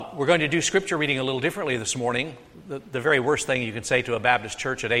We're going to do scripture reading a little differently this morning. The very worst thing you can say to a Baptist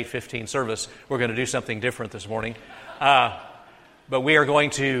church at 8:15 service, we're going to do something different this morning. But we are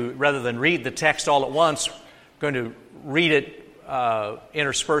going to, rather than read the text all at once, we're going to read it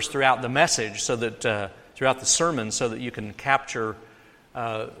interspersed throughout the message, so that throughout the sermon, so that you can capture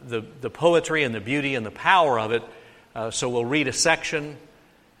the poetry and the beauty and the power of it. So we'll read a section,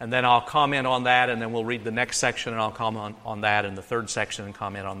 and then I'll comment on that, and then we'll read the next section, and I'll comment on that, and the third section, and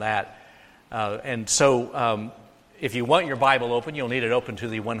comment on that. And so if you want your Bible open, you'll need it open to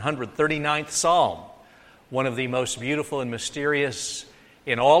the 139th Psalm, one of the most beautiful and mysterious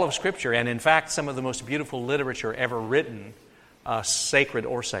in all of Scripture, and in fact, some of the most beautiful literature ever written, sacred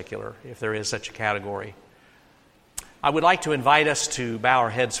or secular, if there is such a category. I would like to invite us to bow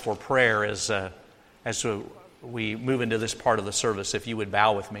our heads for prayer as we move into this part of the service, if you would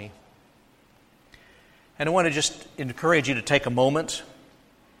bow with me. And I want to just encourage you to take a moment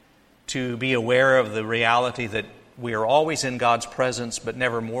to be aware of the reality that we are always in God's presence, but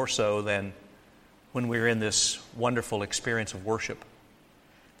never more so than when we're in this wonderful experience of worship,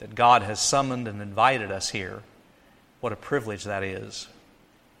 that God has summoned and invited us here. What a privilege that is.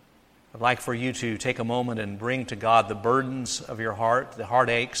 I'd like for you to take a moment and bring to God the burdens of your heart, the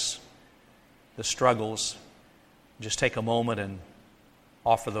heartaches, the struggles. Just take a moment and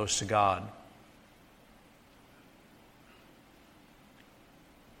offer those to God.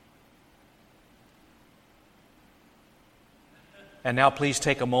 And now please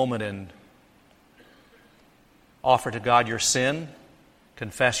take a moment and offer to God your sin,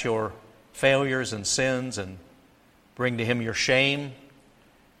 confess your failures and sins, and bring to Him your shame,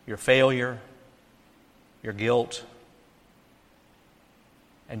 your failure, your guilt.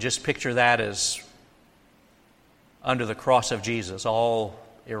 And just picture that as under the cross of Jesus, all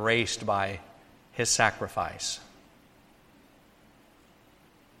erased by His sacrifice.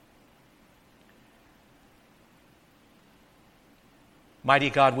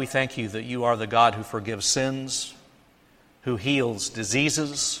 Mighty God, we thank You that You are the God who forgives sins, who heals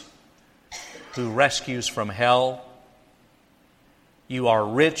diseases, who rescues from hell. You are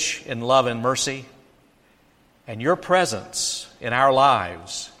rich in love and mercy, and Your presence in our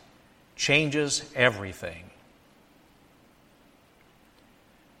lives changes everything.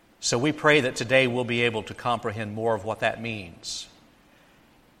 So we pray that today we'll be able to comprehend more of what that means.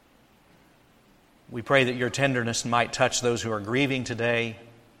 We pray that Your tenderness might touch those who are grieving today,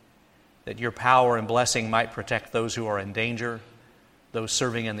 that Your power and blessing might protect those who are in danger, those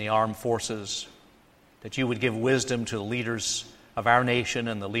serving in the armed forces, that You would give wisdom to the leaders of our nation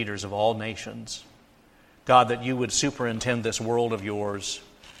and the leaders of all nations. God, that You would superintend this world of Yours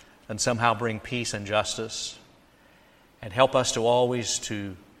and somehow bring peace and justice, and help us to always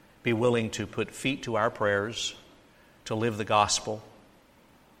to be willing to put feet to our prayers, to live the gospel.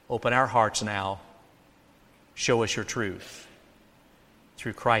 Open our hearts now. Show us Your truth.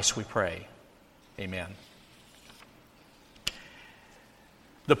 Through Christ we pray. Amen.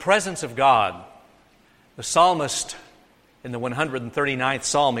 The presence of God. The psalmist in the 139th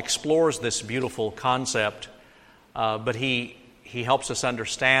Psalm explores this beautiful concept, but he helps us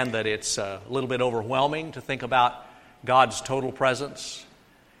understand that it's a little bit overwhelming to think about God's total presence,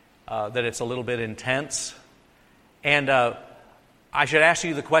 that it's a little bit intense. And I should ask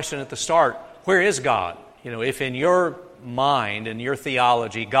you the question at the start, where is God? You know, if in your mind and your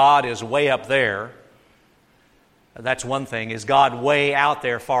theology God is way up there, that's one thing. Is God way out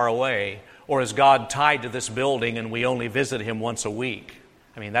there far away? Or is God tied to this building and we only visit Him once a week?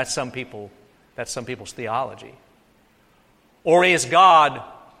 I mean, that's some people's theology. Or is God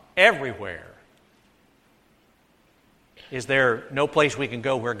everywhere? Is there no place we can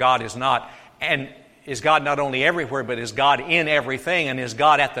go where God is not? And is God not only everywhere, but is God in everything? And is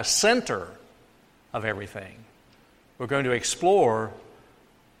God at the center of everything? We're going to explore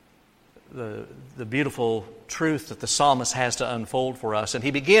the beautiful truth that the psalmist has to unfold for us. And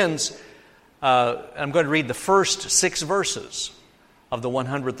he begins, I'm going to read the first 6 verses of the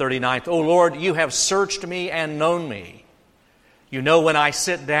 139th. O Lord, You have searched me and known me. You know when I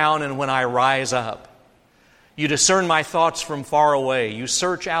sit down and when I rise up. You discern my thoughts from far away. You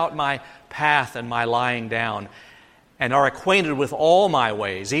search out my path and my lying down, and are acquainted with all my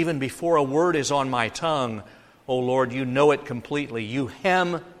ways. Even before a word is on my tongue, O Lord, You know it completely. You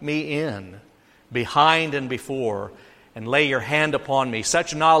hem me in, behind and before, and lay Your hand upon me.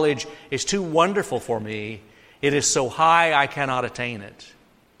 Such knowledge is too wonderful for me. It is so high I cannot attain it.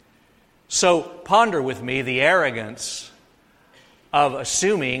 So ponder with me the arrogance of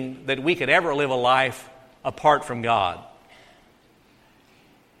assuming that we could ever live a life apart from God.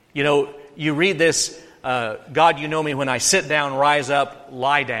 You know, you read this God, you know me when I sit down, rise up,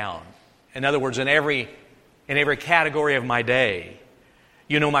 lie down. In other words, in every category of my day.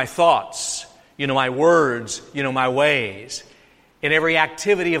 You know my thoughts. You know my words. You know my ways. In every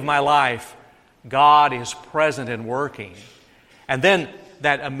activity of my life, God is present and working. And then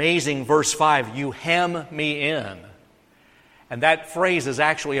that amazing verse 5, you hem me in. And that phrase is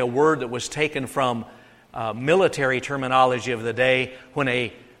actually a word that was taken from military terminology of the day when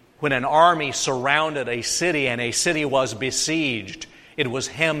an army surrounded a city and a city was besieged. It was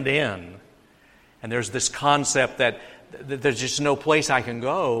hemmed in. And there's this concept that there's just no place I can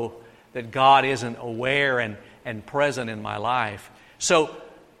go that God isn't aware and present in my life. So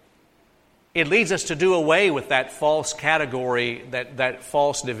it leads us to do away with that false category, that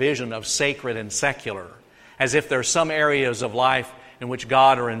false division of sacred and secular, as if there are some areas of life in which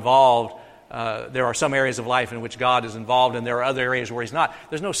God are involved. There are some areas of life in which God is involved, and there are other areas where He's not.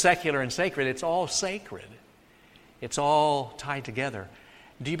 There's no secular and sacred. It's all sacred. It's all tied together.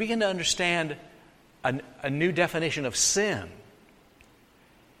 Do you begin to understand a new definition of sin?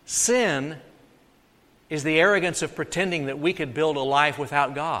 Sin is the arrogance of pretending that we could build a life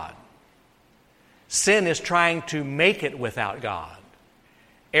without God. Sin is trying to make it without God,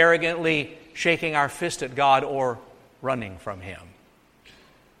 arrogantly shaking our fist at God or running from Him.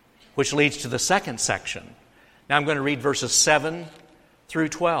 Which leads to the second section. Now I'm going to read verses 7 through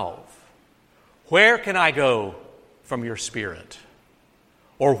 12. Where can I go from your Spirit?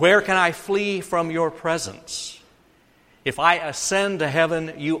 Or where can I flee from your presence? If I ascend to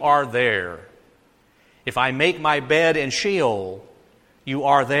heaven, you are there. If I make my bed in Sheol, you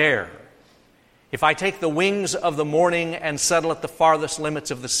are there. If I take the wings of the morning and settle at the farthest limits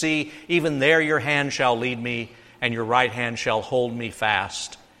of the sea, even there your hand shall lead me, and your right hand shall hold me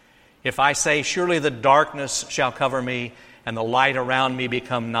fast. If I say, surely the darkness shall cover me, and the light around me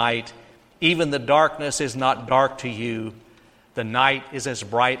become night, even the darkness is not dark to you. The night is as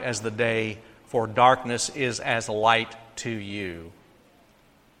bright as the day, for darkness is as light to you.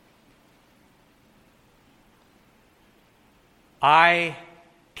 I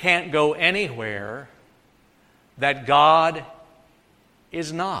can't go anywhere that God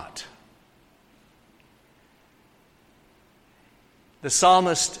is not. The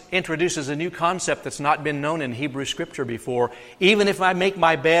psalmist introduces a new concept that's not been known in Hebrew Scripture before. Even if I make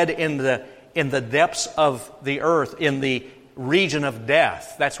my bed in the depths of the earth, in the region of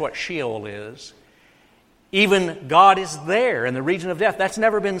death, that's what Sheol is. Even God is there in the region of death. That's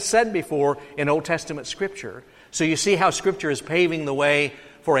never been said before in Old Testament Scripture. So you see how Scripture is paving the way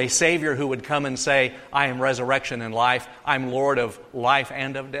for a Savior who would come and say, I am resurrection and life. I'm Lord of life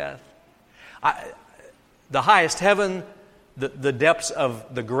and of death. The highest heaven, the depths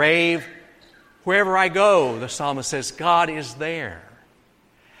of the grave, wherever I go, the psalmist says, God is there.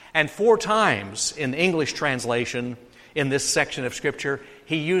 And 4 times in the English translation in this section of Scripture,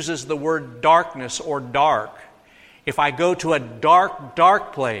 he uses the word darkness or dark. If I go to a dark,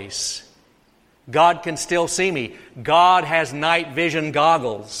 dark place, God can still see me. God has night vision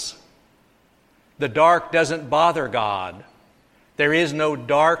goggles. The dark doesn't bother God. There is no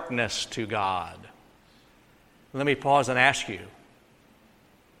darkness to God. Let me pause and ask you,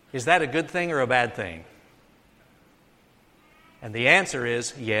 is that a good thing or a bad thing? And the answer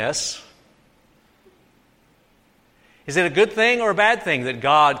is yes. Is it a good thing or a bad thing that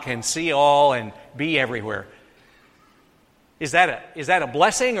God can see all and be everywhere? Is that a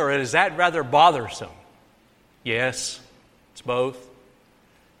blessing or is that rather bothersome? Yes, it's both.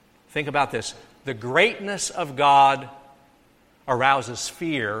 Think about this. The greatness of God arouses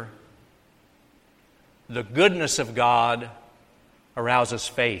fear. The goodness of God arouses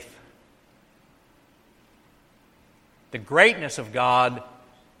faith. The greatness of God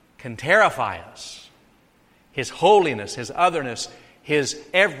can terrify us. His holiness, His otherness, His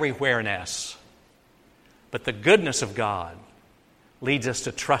everywhereness. But the goodness of God leads us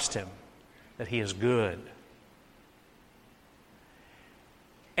to trust Him, that He is good.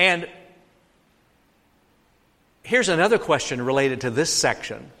 And here's another question related to this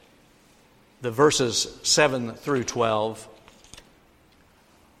section, the verses 7 through 12.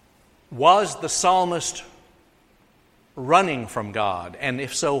 Was the psalmist running from God? And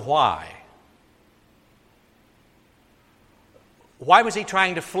if so, why? Why was he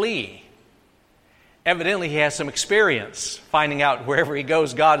trying to flee? Evidently, he has some experience finding out wherever he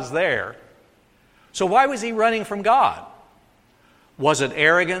goes, God is there. So why was he running from God? Was it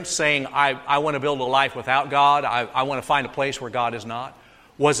arrogance, saying, I want to build a life without God? I want to find a place where God is not?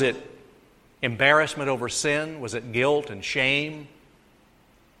 Was it embarrassment over sin? Was it guilt and shame?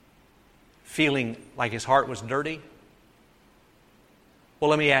 Feeling like his heart was dirty? Well,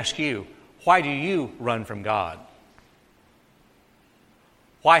 let me ask you, Why do you run from God?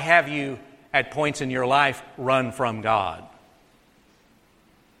 Why have you, at points in your life, run from God?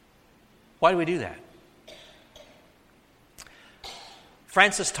 Why do we do that?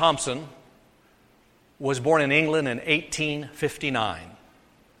 Francis Thompson was born in England in 1859.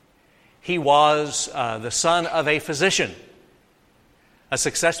 He was the son of a physician, a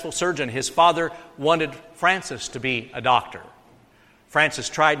successful surgeon. His father wanted Francis to be a doctor. Francis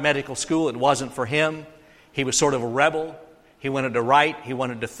tried medical school. It wasn't for him. He was sort of a rebel. He wanted to write. He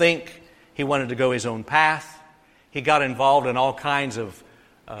wanted to think. He wanted to go his own path. He got involved in all kinds of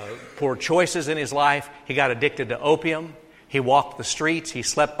poor choices in his life. He got addicted to opium. He walked the streets. He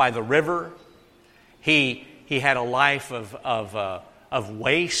slept by the river. He had a life of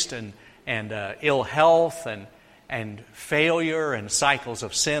waste and ill health and failure and cycles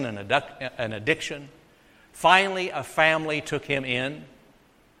of sin and addiction. Finally, a family took him in,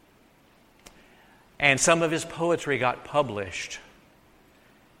 and some of his poetry got published.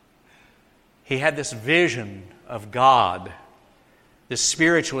 He had this vision of God, this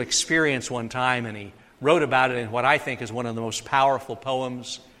spiritual experience one time, and he wrote about it in what I think is one of the most powerful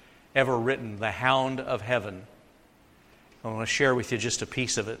poems ever written, The Hound of Heaven. I want to share with you just a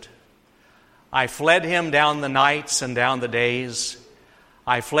piece of it. I fled him down the nights and down the days.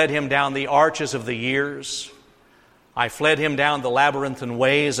 I fled him down the arches of the years. I fled him down the labyrinthine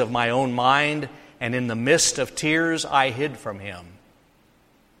ways of my own mind, and in the mist of tears I hid from him.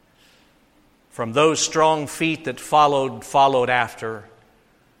 From those strong feet that followed after,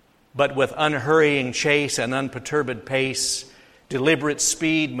 but with unhurrying chase and unperturbed pace, deliberate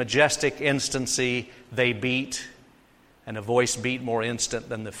speed, majestic instancy, they beat, and a voice beat more instant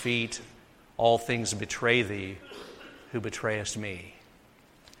than the feet. All things betray thee, who betrayest me.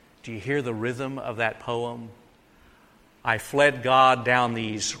 Do you hear the rhythm of that poem? I fled God down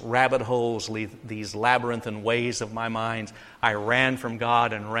these rabbit holes, these labyrinthine ways of my mind. I ran from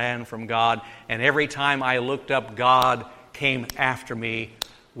God and ran from God, and every time I looked up, God came after me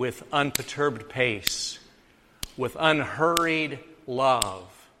with unperturbed pace, with unhurried love,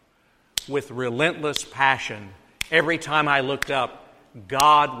 with relentless passion. Every time I looked up,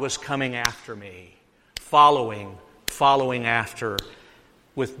 God was coming after me, following after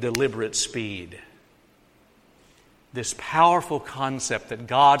with deliberate speed. This powerful concept that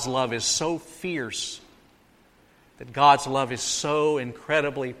God's love is so fierce, that God's love is so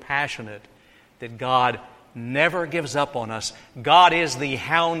incredibly passionate, that God never gives up on us. God is the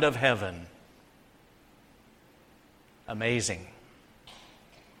hound of heaven. Amazing.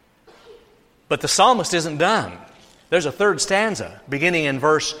 But the psalmist isn't done. There's a third stanza beginning in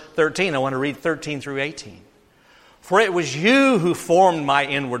verse 13. I want to read 13 through 18. For it was you who formed my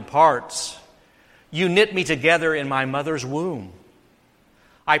inward parts. You knit me together in my mother's womb.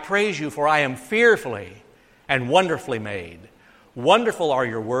 I praise you, for I am fearfully and wonderfully made. Wonderful are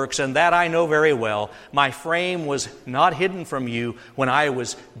your works, and that I know very well. My frame was not hidden from you when I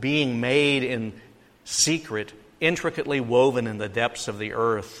was being made in secret, intricately woven in the depths of the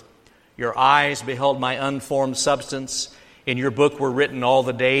earth. Your eyes beheld my unformed substance. In your book were written all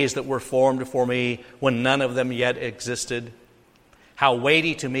the days that were formed for me, when none of them yet existed. How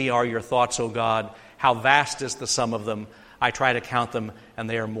weighty to me are your thoughts, O God. How vast is the sum of them. I try to count them, and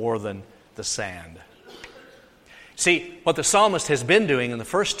they are more than the sand. See, what the psalmist has been doing in the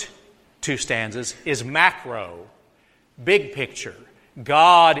first two stanzas is macro, big picture.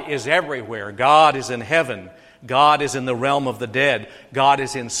 God is everywhere. God is in heaven. God is in the realm of the dead. God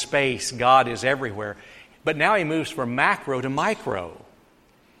is in space. God is everywhere. But now he moves from macro to micro.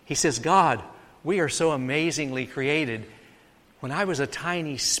 He says, God, we are so amazingly created. When I was a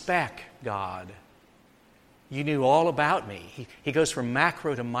tiny speck, God, you knew all about me. He goes from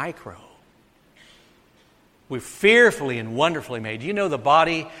macro to micro. We're fearfully and wonderfully made. You know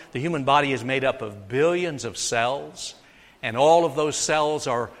the human body is made up of billions of cells, and all of those cells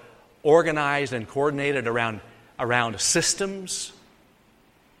are organized and coordinated around systems.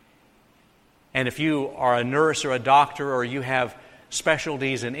 And if you are a nurse or a doctor or you have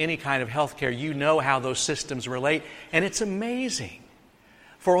specialties in any kind of healthcare, you know how those systems relate. And it's amazing.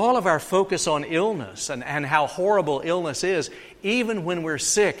 For all of our focus on illness and how horrible illness is, even when we're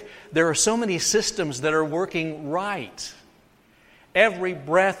sick, there are so many systems that are working right. Every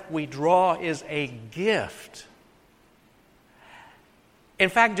breath we draw is a gift. In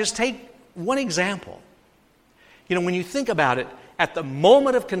fact, just take one example. You know, when you think about it, at the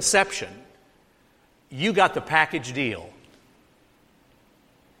moment of conception, you got the package deal.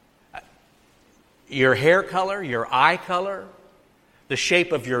 Your hair color, your eye color, the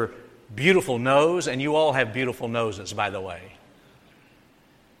shape of your beautiful nose, and you all have beautiful noses, by the way.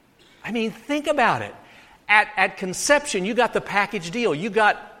 I mean, think about it. At conception, you got the package deal. You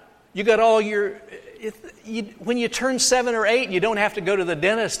got all your... when you turn 7 or 8, you don't have to go to the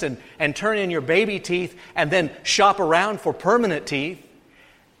dentist and turn in your baby teeth and then shop around for permanent teeth.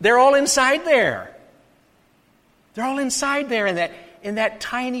 They're all inside there. They're all inside there in that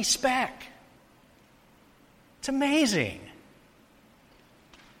tiny speck. It's amazing.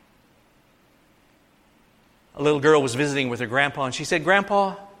 A little girl was visiting with her grandpa, and she said,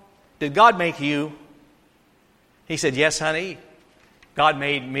 "Grandpa, did God make you?" He said, "Yes, honey. God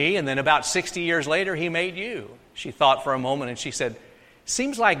made me, and then about 60 years later, He made you." She thought for a moment, and she said,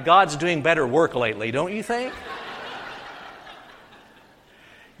 "Seems like God's doing better work lately, don't you think?"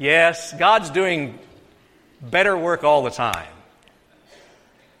 Yes, God's doing better work all the time.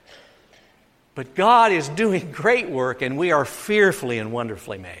 But God is doing great work, and we are fearfully and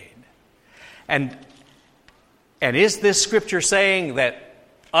wonderfully made. And is this Scripture saying that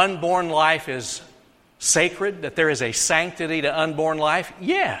unborn life is sacred, that there is a sanctity to unborn life?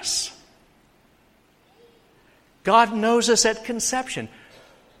 Yes. God knows us at conception.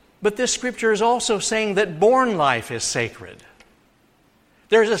 But this Scripture is also saying that born life is sacred.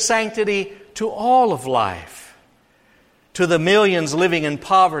 There's a sanctity to all of life. To the millions living in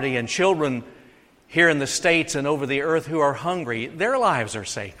poverty and children here in the States and over the earth who are hungry, their lives are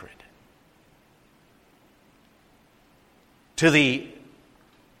sacred. To the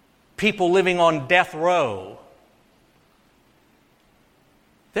people living on death row,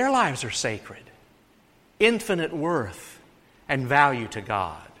 their lives are sacred. Infinite worth and value to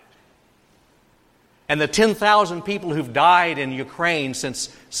God. And the 10,000 people who've died in Ukraine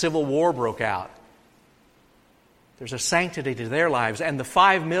since civil war broke out, there's a sanctity to their lives. And the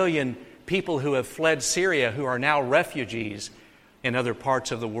 5 million people who have fled Syria, who are now refugees in other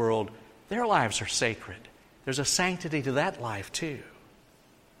parts of the world, their lives are sacred. There's a sanctity to that life too.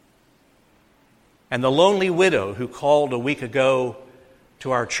 And the lonely widow who called a week ago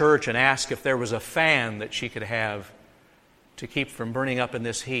to our church and asked if there was a fan that she could have to keep from burning up in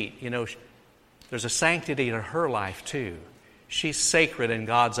this heat. You know, there's a sanctity to her life too. She's sacred in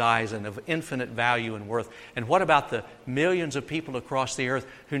God's eyes and of infinite value and worth. And what about the millions of people across the earth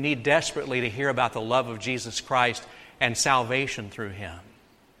who need desperately to hear about the love of Jesus Christ and salvation through Him?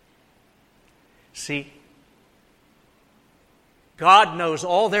 See, God knows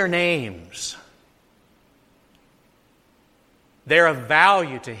all their names. They're of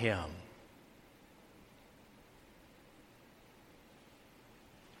value to Him.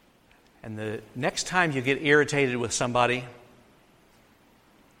 And the next time you get irritated with somebody,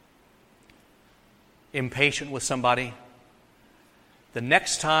 impatient with somebody, the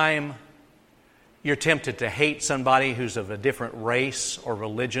next time you're tempted to hate somebody who's of a different race or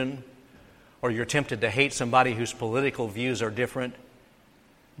religion, or you're tempted to hate somebody whose political views are different,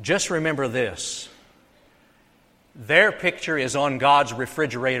 just remember this. Their picture is on God's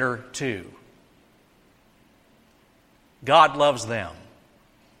refrigerator too. God loves them.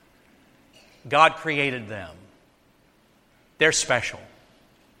 God created them. They're special.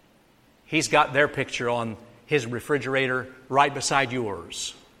 He's got their picture on His refrigerator right beside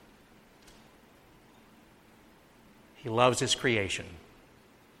yours. He loves His creation.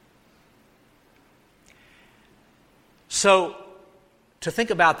 So, to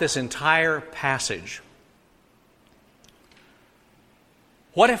think about this entire passage,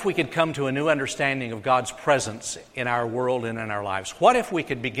 what if we could come to a new understanding of God's presence in our world and in our lives? What if we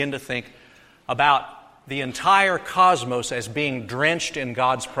could begin to think about the entire cosmos as being drenched in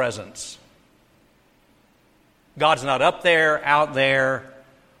God's presence? God's not up there, out there,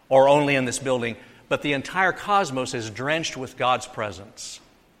 or only in this building, but the entire cosmos is drenched with God's presence.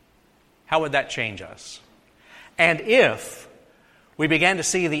 How would that change us? And if we began to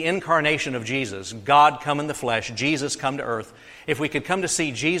see the incarnation of Jesus, God come in the flesh, Jesus come to earth, if we could come to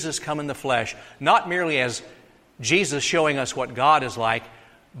see Jesus come in the flesh, not merely as Jesus showing us what God is like,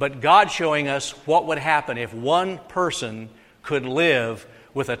 but God showing us what would happen if one person could live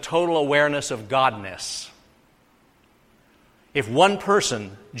with a total awareness of Godness. If one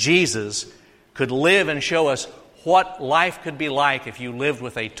person, Jesus, could live and show us what life could be like if you lived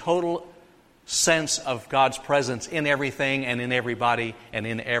with a total sense of God's presence in everything and in everybody and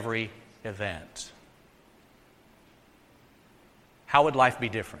in every event. How would life be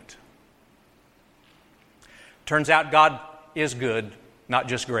different? Turns out God is good, not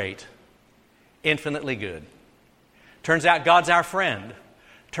just great. Infinitely good. Turns out God's our friend.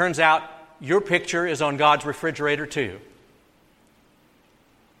 Turns out your picture is on God's refrigerator too.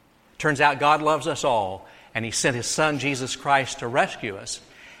 Turns out God loves us all, and He sent His Son, Jesus Christ, to rescue us.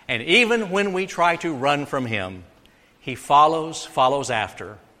 And even when we try to run from Him, He follows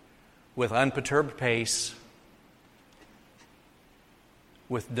after with unperturbed pace,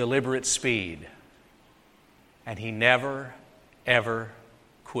 with deliberate speed. And He never, ever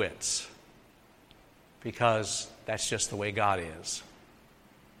quits, because that's just the way God is.